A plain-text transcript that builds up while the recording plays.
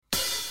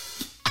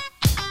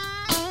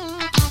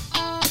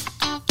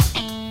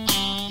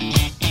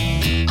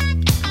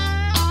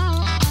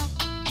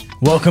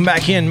Welcome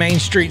back in Main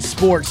Street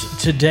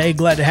Sports today.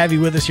 Glad to have you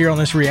with us here on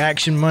this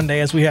Reaction Monday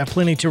as we have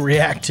plenty to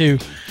react to.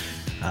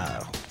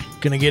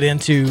 Going to get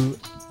into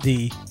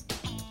the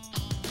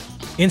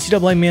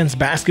NCAA men's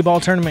basketball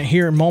tournament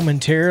here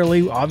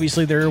momentarily.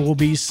 Obviously, there will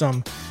be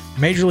some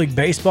Major League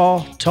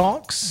Baseball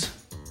talks,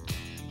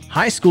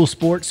 high school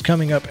sports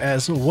coming up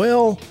as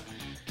well,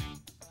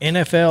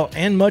 NFL,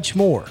 and much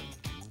more.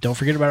 Don't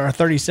forget about our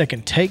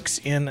 30-second takes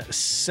in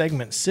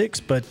segment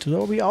 6, but there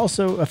will be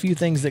also a few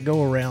things that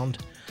go around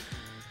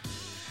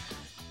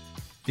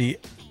the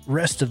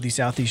rest of the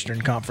Southeastern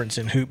Conference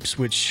in hoops,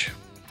 which,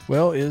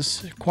 well,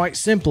 is quite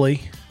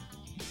simply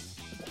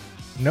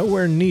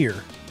nowhere near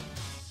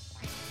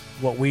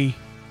what we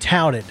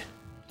touted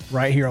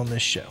right here on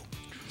this show.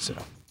 So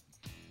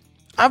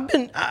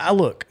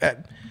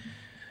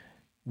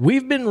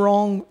we've been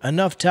wrong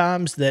enough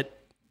times that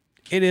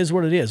it is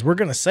what it is. We're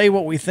going to say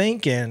what we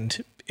think, and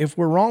if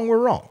we're wrong, we're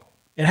wrong.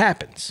 It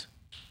happens.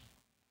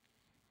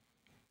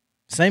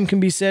 Same can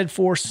be said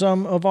for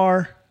some of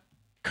our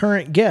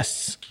current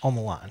guests on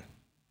the line.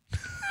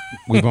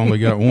 We've only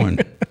got one,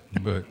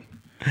 but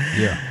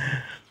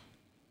yeah.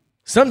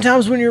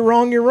 Sometimes when you're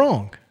wrong, you're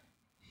wrong.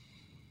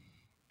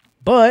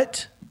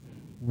 But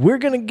we're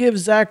going to give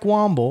Zach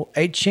Womble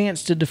a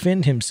chance to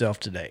defend himself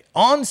today.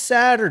 On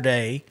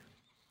Saturday,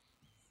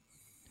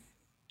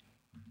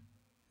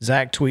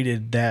 Zach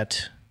tweeted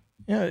that,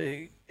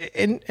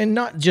 and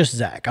not just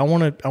Zach. I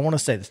want to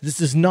say this.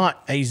 This is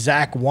not a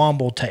Zach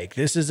Womble take.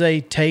 This is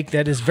a take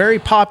that is very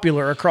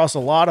popular across a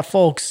lot of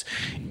folks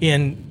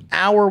in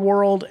our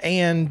world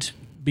and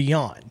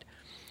beyond.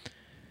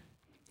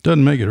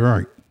 Doesn't make it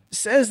right.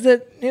 Says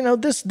that,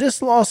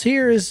 this loss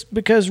here is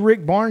because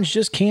Rick Barnes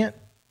just can't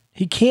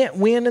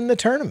win in the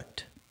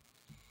tournament.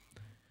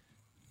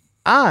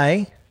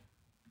 I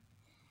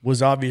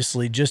was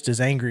obviously just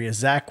as angry as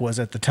Zach was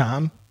at the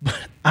time,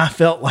 but I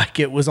felt like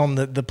it was on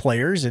the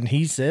players, and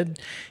he said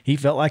he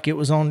felt like it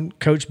was on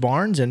Coach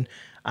Barnes, and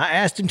I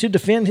asked him to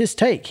defend his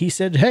take. He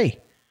said, hey,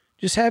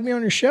 just have me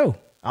on your show.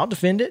 I'll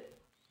defend it.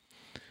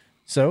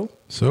 So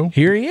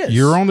here he is.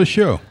 You're on the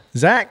show.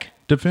 Zach,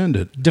 defend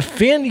it.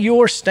 Defend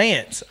your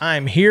stance.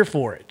 I'm here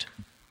for it.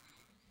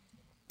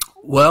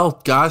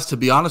 Well, guys, to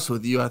be honest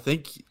with you, I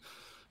think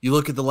you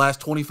look at the last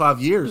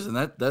 25 years, and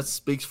that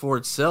speaks for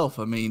itself.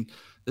 I mean,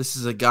 this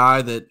is a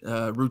guy that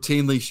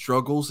routinely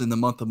struggles in the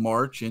month of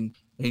March, and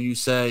you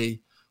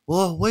say,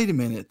 well, wait a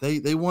minute.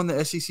 They won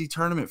the SEC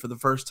tournament for the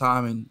first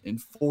time in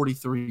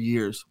 43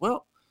 years.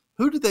 Well,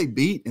 who did they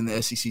beat in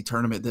the SEC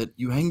tournament that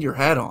you hang your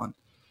hat on?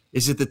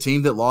 Is it the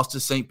team that lost to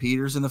St.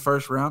 Peter's in the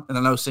first round? And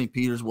I know St.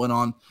 Peter's went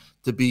on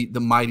to beat the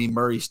mighty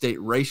Murray State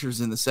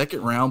Racers in the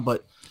second round,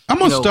 but I'm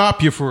going to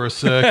stop you for a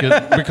second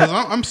because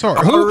I'm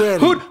sorry.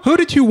 Who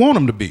did you want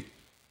them to beat?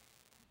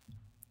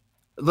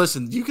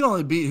 Listen, you can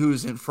only beat who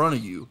is in front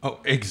of you.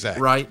 Oh,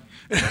 exactly. Right?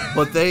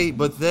 But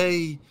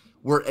they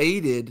were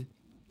aided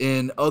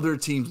in other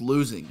teams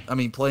losing. I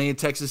mean, playing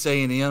Texas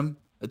A&M,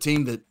 a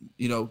team that,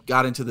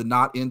 got into the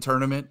not-in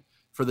tournament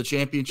for the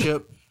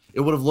championship.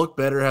 It would have looked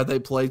better had they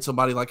played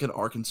somebody like an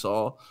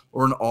Arkansas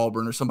or an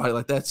Auburn or somebody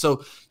like that.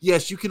 So,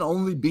 yes, you can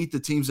only beat the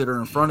teams that are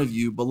in front of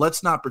you, but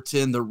let's not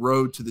pretend the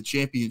road to the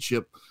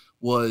championship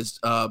was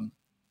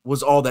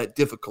all that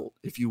difficult,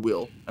 if you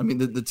will. I mean,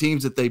 the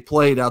teams that they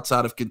played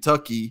outside of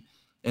Kentucky,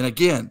 and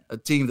again, a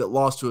team that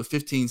lost to a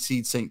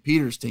 15-seed St.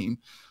 Peter's team,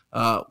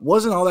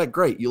 wasn't all that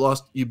great.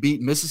 You beat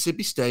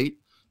Mississippi State,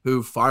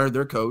 who fired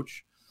their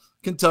coach,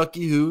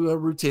 Kentucky, who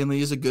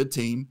routinely is a good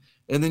team,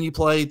 and then you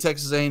play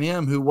Texas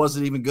A&M, who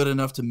wasn't even good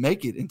enough to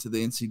make it into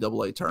the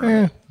NCAA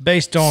tournament.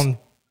 Based on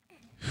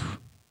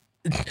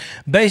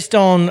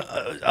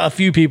a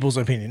few people's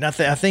opinion. I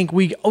think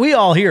we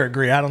all here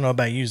agree. I don't know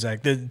about you,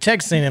 Zach. The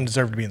Texas A&M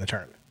deserved to be in the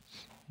tournament.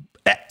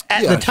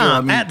 At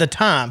the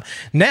time.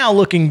 Now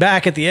looking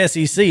back at the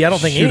SEC, I don't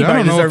think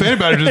anybody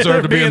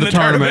deserved to be in the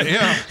tournament.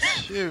 Yeah.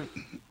 Shoot.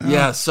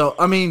 Yeah. So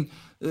I mean,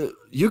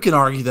 you can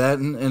argue that,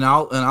 and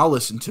I'll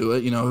listen to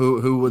it.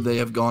 Who would they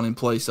have gone in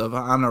place of?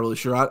 I'm not really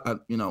sure.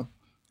 Alabama,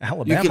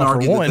 you can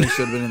argue for one. that they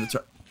should have been in the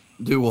tournament.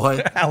 Do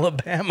what?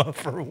 Alabama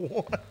for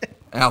one.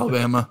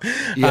 Alabama.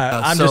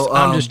 Yeah. I'm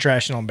just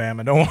trashing on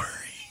Bama. Don't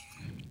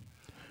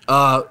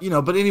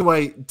worry. But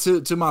anyway,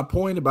 to my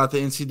point about the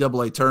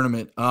NCAA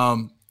tournament,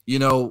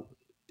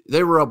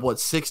 they were up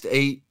 6 to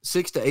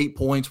 8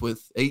 points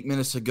with 8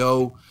 minutes to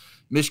go.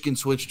 Michigan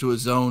switched to a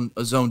zone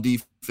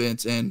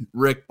defense, and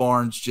Rick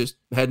Barnes just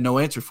had no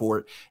answer for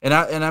it. And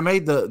I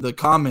made the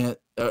comment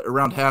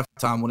around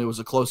halftime when it was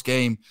a close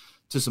game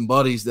to some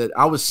buddies that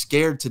I was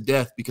scared to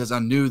death because I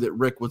knew that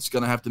Rick was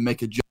going to have to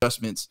make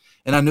adjustments,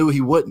 and I knew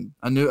he wouldn't.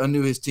 I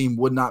knew his team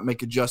would not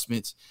make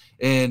adjustments.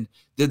 And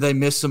did they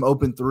miss some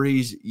open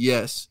threes?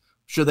 Yes.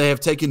 Should they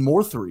have taken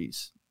more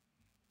threes?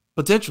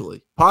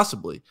 Potentially,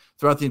 possibly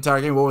throughout the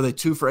entire game. What were they,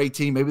 2 for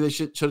 18? Maybe they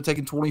should have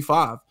taken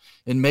 25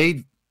 and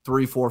made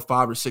 3, 4,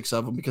 5, or 6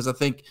 of them, because I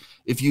think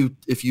if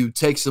you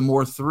take some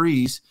more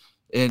threes,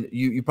 and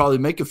you probably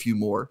make a few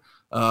more.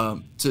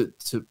 to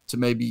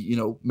maybe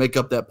make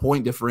up that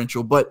point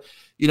differential. But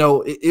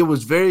it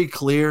was very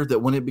clear that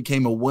when it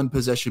became a one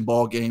possession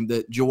ball game,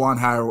 that Juwan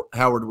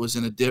Howard was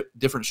in a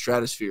different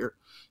stratosphere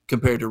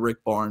compared to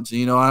Rick Barnes.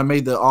 I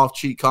made the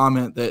off-cheat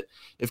comment that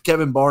if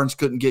Kevin Barnes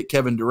couldn't get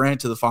Kevin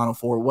Durant to the Final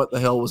Four, what the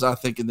hell was I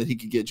thinking that he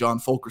could get John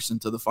Fulkerson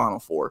to the Final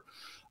Four?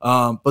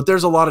 But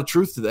there's a lot of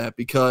truth to that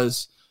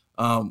because,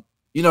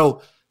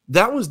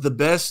 that was the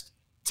best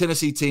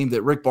Tennessee team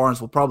that Rick Barnes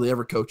will probably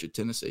ever coach at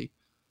Tennessee.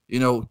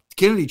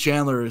 Kennedy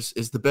Chandler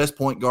is the best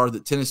point guard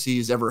that Tennessee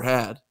has ever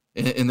had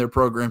in their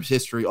program's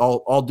history.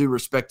 All due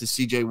respect to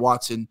C.J.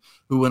 Watson,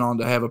 who went on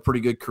to have a pretty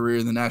good career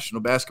in the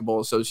National Basketball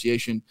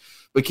Association.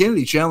 But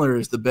Kennedy Chandler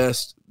is the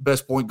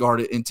best point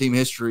guard in team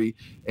history,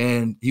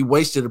 and he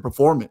wasted a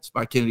performance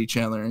by Kennedy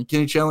Chandler. And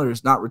Kennedy Chandler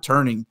is not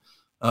returning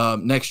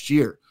next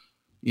year,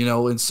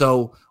 And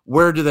so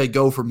where do they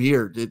go from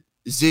here?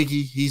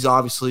 Ziggy, he's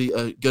obviously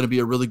going to be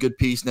a really good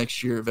piece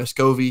next year.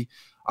 Vescovi,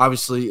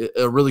 obviously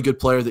a really good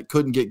player that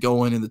couldn't get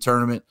going in the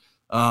tournament.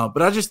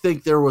 But I just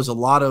think there was a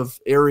lot of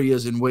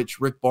areas in which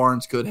Rick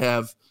Barnes could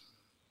have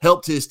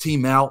helped his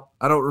team out.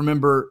 I don't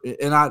remember,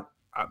 and I'm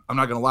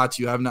not going to lie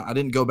to you, I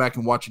didn't go back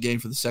and watch a game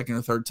for the second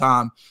or third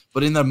time.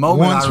 But in the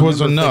moment, once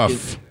was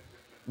enough.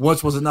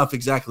 Once was enough,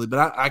 exactly.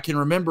 But I can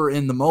remember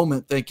in the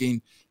moment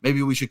thinking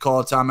maybe we should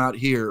call a timeout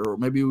here, or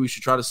maybe we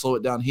should try to slow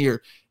it down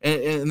here.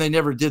 And they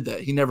never did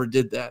that. He never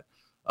did that.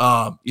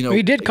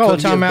 He did call a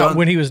timeout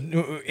when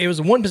it was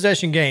a one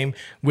possession game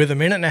with a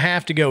minute and a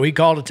half to go. He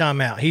called a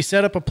timeout. He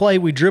set up a play.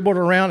 We dribbled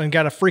around and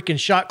got a freaking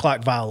shot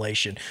clock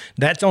violation.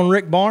 That's on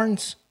Rick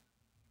Barnes?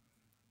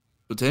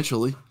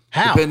 Potentially.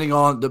 How? Depending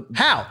on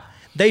how?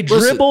 They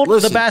dribbled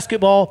the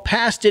basketball,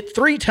 passed it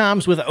 3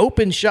 times with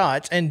open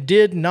shots, and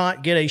did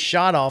not get a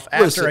shot off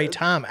after a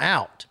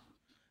timeout.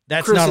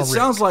 That's Chris, not a Rick.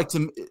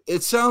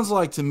 It sounds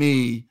like to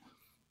me,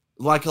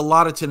 like a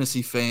lot of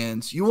Tennessee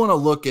fans, you want to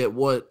look at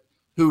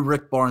who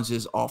Rick Barnes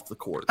is off the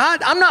court.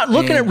 I'm not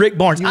looking at Rick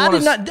Barnes.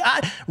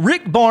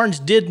 Rick Barnes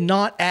did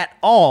not at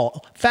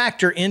all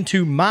factor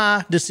into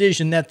my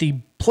decision that the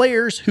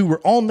players who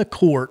were on the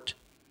court.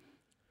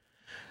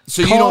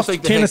 So you don't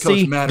think the Tennessee, head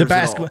coach matters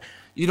at all?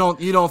 You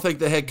don't think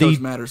the head coach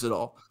matters at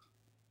all?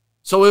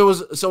 So it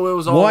was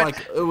all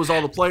it was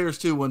all the players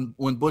too.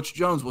 When Butch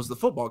Jones was the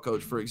football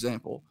coach, for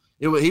example,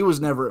 he was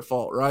never at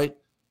fault, right?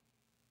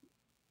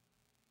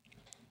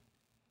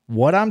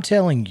 What I'm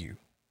telling you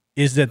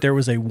is that there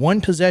was a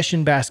one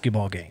possession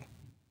basketball game.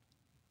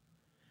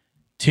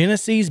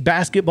 Tennessee's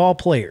basketball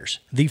players,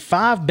 the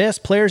 5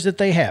 best players that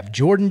they have,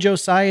 Jordan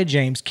Josiah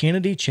James,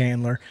 Kennedy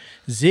Chandler,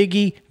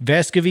 Ziggy,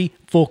 Vescovi,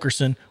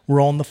 Fulkerson,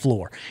 were on the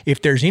floor. If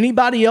there's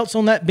anybody else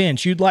on that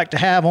bench you'd like to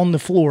have on the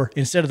floor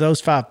instead of those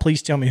 5,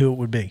 please tell me who it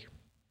would be.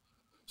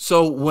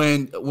 So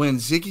when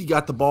Ziggy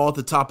got the ball at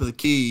the top of the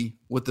key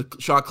with the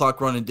shot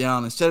clock running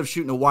down, instead of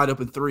shooting a wide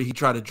open 3, he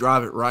tried to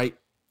drive it right.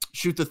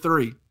 Shoot the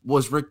 3.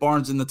 Was Rick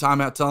Barnes in the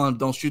timeout telling him,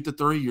 don't shoot the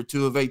 3, you're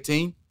 2 of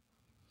 18?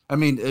 I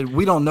mean,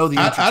 we don't know the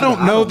answer. I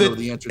don't know that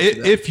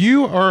if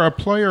you are a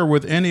player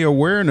with any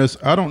awareness,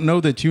 I don't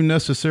know that you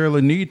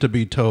necessarily need to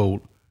be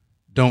told,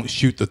 don't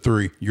shoot the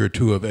 3, you're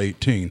 2 of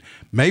 18.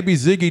 Maybe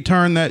Ziggy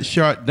turned that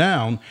shot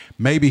down.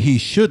 Maybe he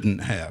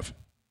shouldn't have,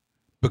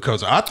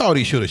 because I thought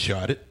he should have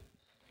shot it.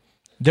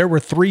 There were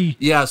 3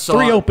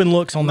 open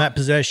looks on that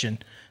possession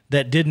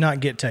that did not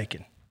get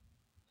taken.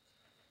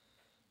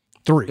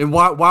 3. And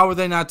why were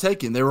they not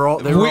taken? They were all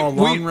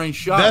long range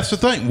shots. That's the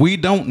thing. We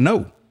don't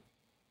know.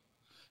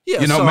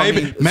 Yeah,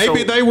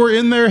 maybe they were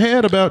in their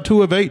head about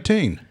 2 of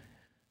 18.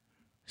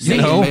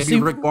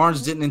 Maybe Rick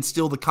Barnes didn't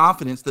instill the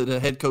confidence that a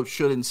head coach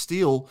should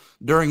instill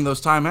during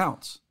those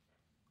timeouts.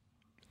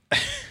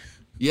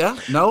 Yeah,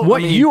 no.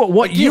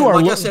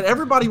 I said,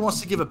 everybody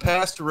wants to give a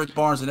pass to Rick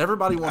Barnes, and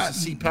everybody wants to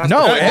see past.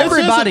 No,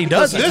 everybody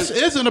doesn't. This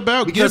isn't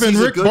about giving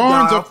Rick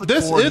Barnes.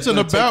 This isn't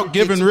about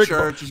giving Rick.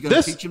 He's going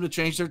to teach him to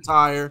change their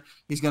tire.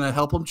 He's going to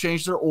help them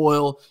change their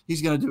oil.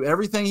 He's going to do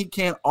everything he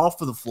can off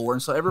of the floor,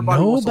 and so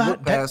everybody wants to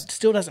look past. That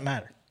still doesn't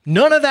matter.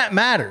 None of that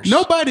matters.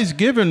 Nobody's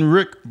giving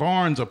Rick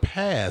Barnes a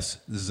pass,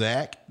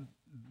 Zach.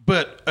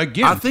 But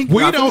again,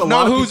 we don't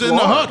know who's in the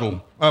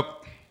huddle.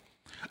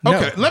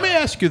 Okay, let me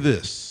ask you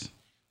this.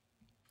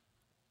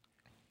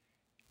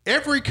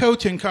 Every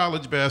coach in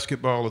college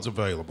basketball is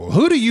available.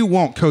 Who do you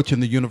want coaching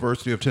the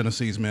University of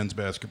Tennessee's men's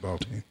basketball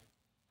team?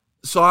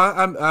 So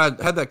I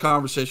had that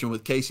conversation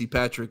with Casey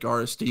Patrick,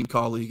 our esteemed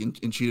colleague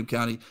in Cheatham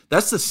County.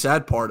 That's the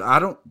sad part. I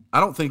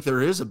don't think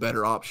there is a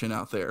better option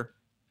out there.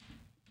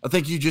 I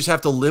think you just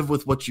have to live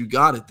with what you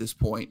got at this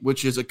point,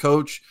 which is a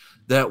coach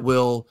that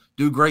will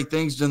do great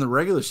things in the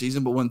regular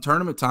season, but when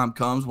tournament time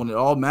comes, when it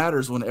all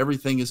matters, when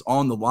everything is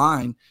on the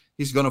line,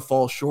 he's going to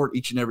fall short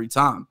each and every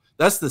time.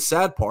 That's the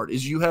sad part,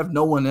 is you have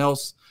no one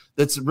else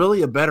that's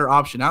really a better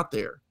option out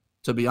there.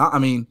 To be honest, I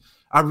mean,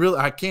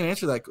 I can't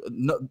answer that.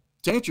 No,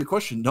 to answer your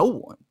question, no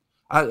one.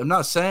 I'm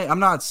not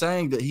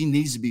saying that he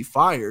needs to be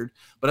fired,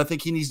 but I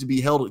think he needs to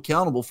be held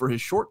accountable for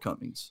his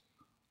shortcomings.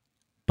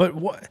 But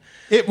what?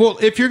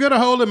 If you're going to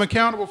hold him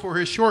accountable for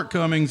his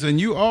shortcomings, then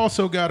you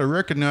also got to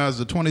recognize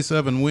the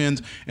 27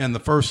 wins and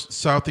the first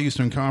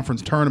Southeastern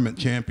Conference tournament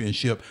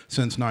championship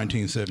since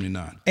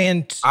 1979.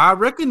 And I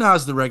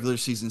recognize the regular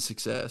season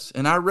success,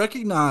 and I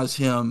recognize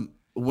him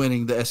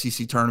winning the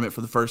SEC tournament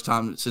for the first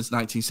time since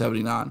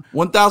 1979.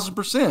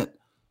 1,000%.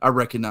 I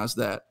recognize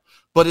that.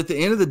 But at the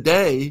end of the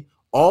day,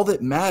 all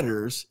that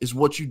matters is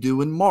what you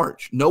do in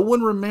March. No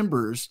one's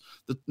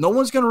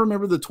going to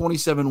remember the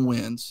 27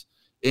 wins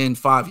in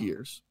 5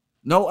 years.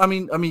 No, I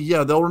mean,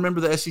 yeah, they'll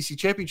remember the SEC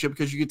championship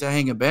because you get to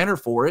hang a banner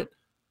for it.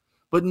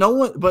 But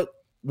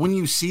when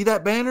you see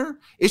that banner,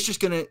 it's just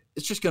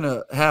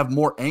gonna have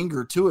more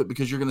anger to it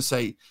because you're gonna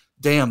say,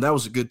 "Damn, that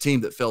was a good team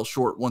that fell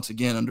short once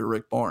again under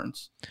Rick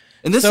Barnes."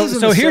 And this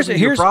isn't a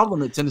here's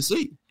problem at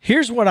Tennessee.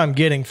 Here's what I'm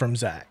getting from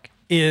Zach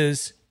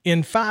is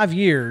in 5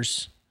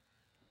 years,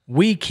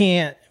 we're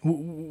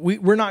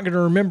not going to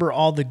remember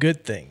all the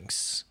good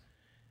things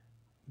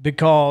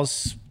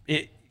because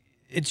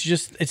it's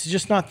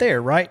just not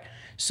there, right?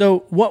 So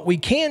what we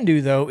can do,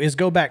 though, is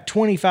go back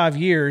 25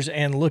 years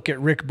and look at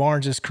Rick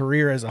Barnes'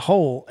 career as a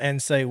whole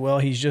and say, well,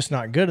 he's just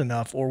not good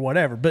enough or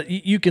whatever. But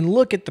you can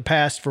look at the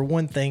past for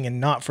one thing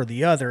and not for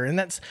the other, and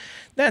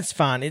that's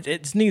fine.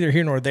 It's neither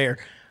here nor there.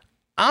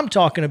 I'm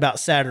talking about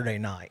Saturday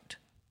night.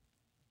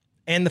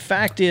 And the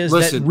fact is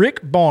that Rick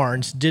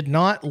Barnes did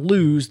not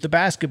lose the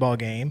basketball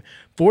game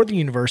for the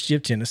University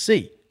of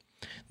Tennessee.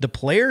 The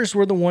players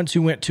were the ones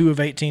who went 2 of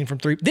 18 from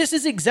 3. This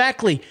is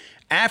exactly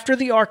after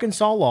the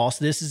Arkansas loss.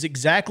 This is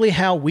exactly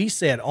how we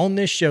said on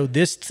this show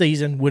this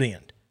season would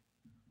end.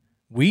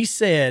 We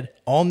said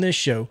on this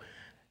show,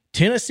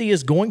 Tennessee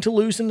is going to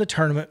lose in the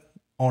tournament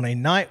on a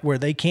night where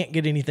they can't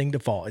get anything to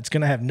fall. It's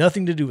going to have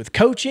nothing to do with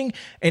coaching.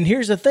 And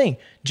here's the thing.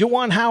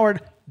 Juwan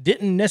Howard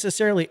didn't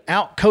necessarily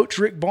out-coach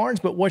Rick Barnes,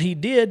 but what he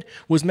did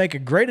was make a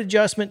great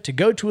adjustment to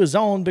go to his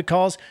zone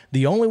because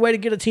the only way to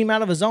get a team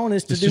out of his zone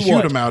is to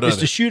shoot him out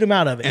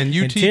of it. And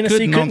UT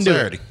couldn't on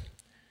Saturday.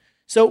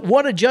 So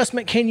what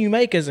adjustment can you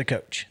make as a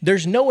coach?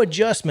 There's no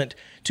adjustment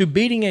to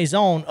beating a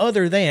zone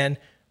other than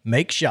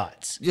make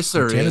shots. Yes,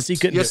 there Tennessee is.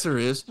 couldn't Yes, there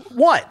is.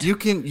 What? You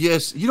can.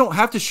 Yes, you don't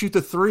have to shoot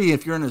the 3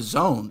 if you're in a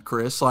zone,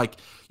 Chris. Like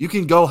you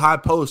can go high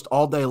post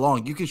all day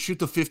long. You can shoot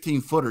the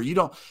 15-footer. You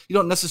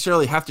don't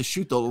necessarily have to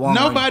shoot the long.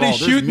 Nobody's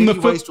shooting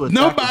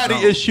Nobody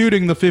is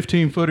shooting the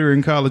 15-footer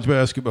in college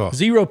basketball.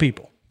 0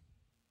 people.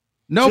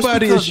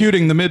 Nobody is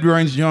shooting the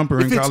mid-range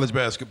jumper in college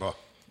basketball.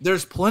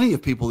 There's plenty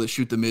of people that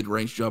shoot the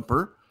mid-range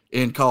jumper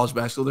in college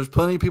basketball. There's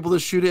plenty of people that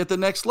shoot it at the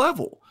next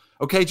level.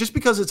 Okay, just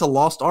because it's a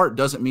lost art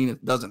doesn't mean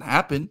it doesn't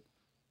happen.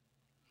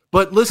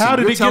 But listen, how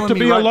did it get to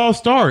be a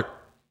lost art?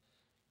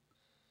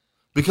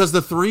 Because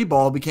the 3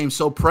 ball became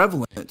so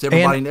prevalent to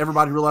everybody, and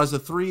everybody realized the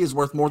 3 is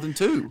worth more than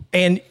 2.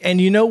 And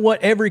you know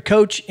what every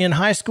coach in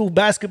high school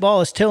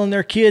basketball is telling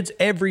their kids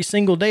every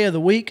single day of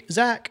the week,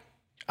 Zach?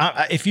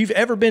 If you've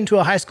ever been to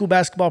a high school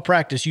basketball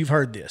practice, you've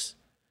heard this.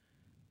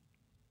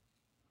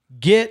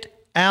 Get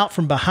out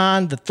from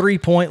behind the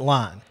 3-point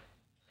line.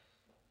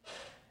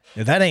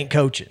 Now, that ain't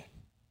coaching.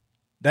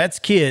 That's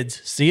kids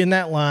seeing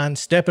that line,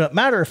 stepping up.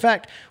 Matter of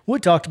fact, we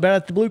talked about it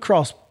at the Blue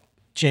Cross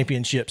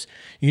Championships.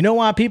 You know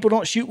why people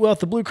don't shoot well at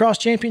the Blue Cross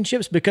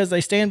Championships? Because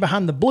they stand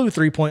behind the blue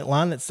 3-point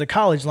line. That's the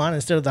college line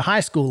instead of the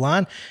high school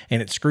line,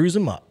 and it screws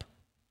them up.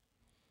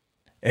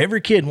 Every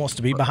kid wants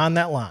to be behind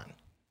that line.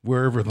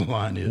 Wherever the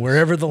line is.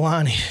 Wherever the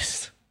line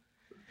is.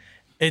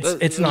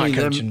 It's not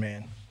coaching,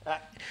 man.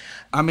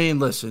 I mean,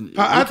 listen.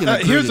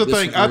 Here's the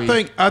thing.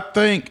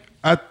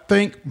 I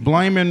think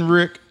blaming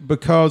Rick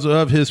because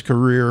of his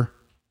career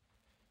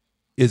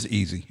is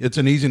easy. It's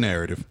an easy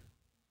narrative.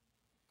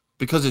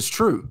 Because it's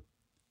true.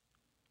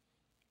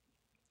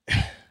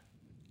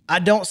 I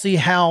don't see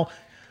how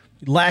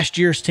last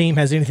year's team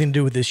has anything to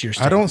do with this year's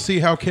team. I don't see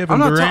how Kevin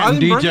Durant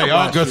and DJ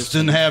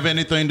Augustin have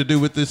anything to do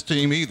with this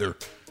team either.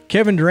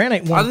 Kevin Durant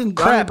ain't won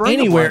crap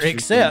anywhere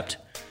except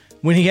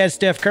when he had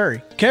Steph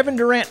Curry. Kevin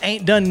Durant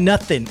ain't done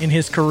nothing in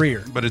his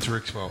career. But it's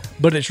Rick's fault.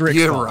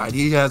 You're right.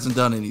 He hasn't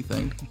done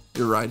anything.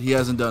 You're right. He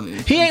hasn't done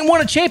anything. He ain't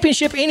won a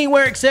championship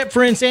anywhere except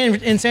for in San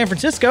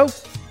Francisco.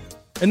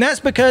 And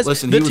that's because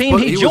the team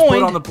he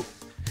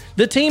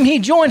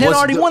joined had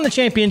already won the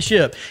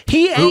championship.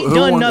 He ain't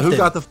done nothing. Who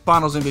got the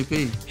finals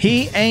MVP?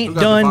 He ain't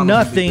done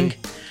nothing.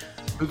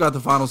 Who got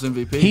the finals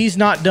MVP? He's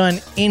not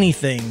done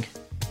anything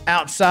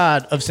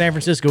outside of San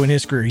Francisco in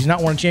his career. He's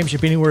not won a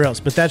championship anywhere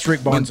else, but that's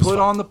Rick Barnes' fault. When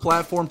put on the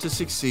platform to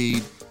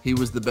succeed, he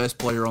was the best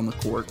player on the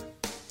court.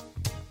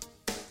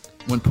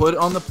 When put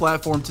on the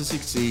platform to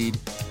succeed,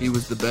 he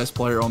was the best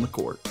player on the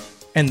court.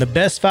 And the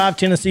best 5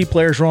 Tennessee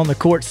players were on the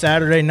court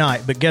Saturday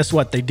night, but guess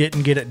what? They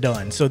didn't get it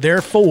done. So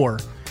therefore,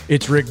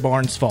 it's Rick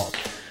Barnes' fault.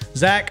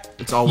 Zach,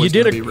 you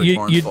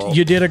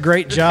did a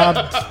great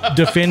job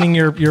defending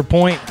your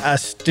point. I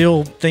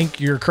still think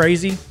you're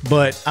crazy,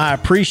 but I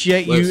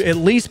appreciate you at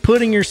least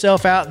putting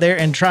yourself out there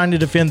and trying to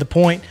defend the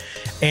point.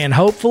 And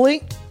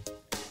hopefully,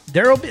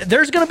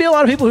 there's going to be a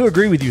lot of people who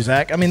agree with you,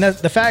 Zach. I mean,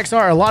 the facts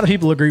are a lot of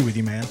people agree with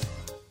you, man.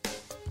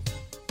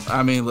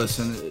 I mean,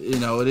 listen,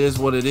 it is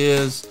what it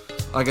is.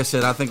 like I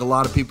said, I think a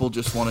lot of people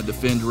just want to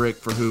defend Rick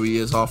for who he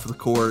is off of the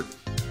court.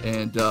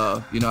 And, I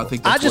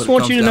think that's I just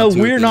want you to know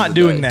we're not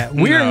doing that.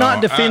 We're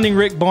not defending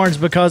Rick Barnes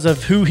because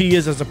of who he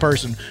is as a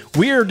person.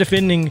 We are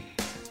defending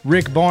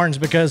Rick Barnes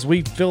because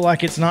we feel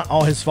like it's not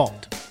all his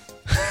fault.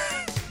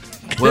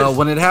 Well,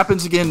 when it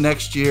happens again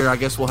next year, I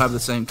guess we'll have the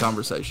same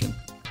conversation.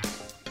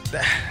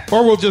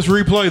 Or we'll just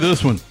replay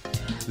this one.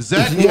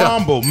 Zach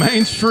Womble,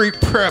 Main Street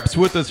Preps,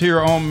 with us here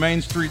on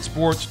Main Street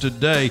Sports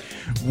today.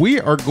 We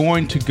are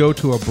going to go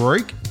to a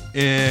break,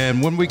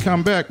 and when we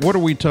come back, what are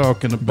we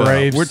talking about?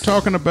 Braves. We're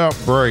talking about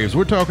Braves.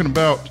 We're talking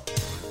about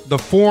the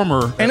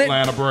former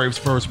Atlanta Braves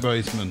first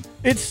baseman.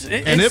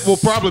 It will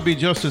probably be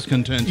just as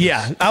contentious.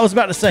 Yeah, I was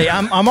about to say,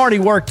 I'm already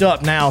worked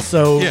up now,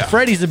 so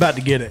Freddie's about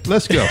to get it.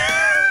 Let's go.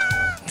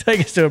 Take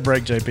us to a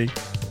break,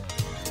 JP.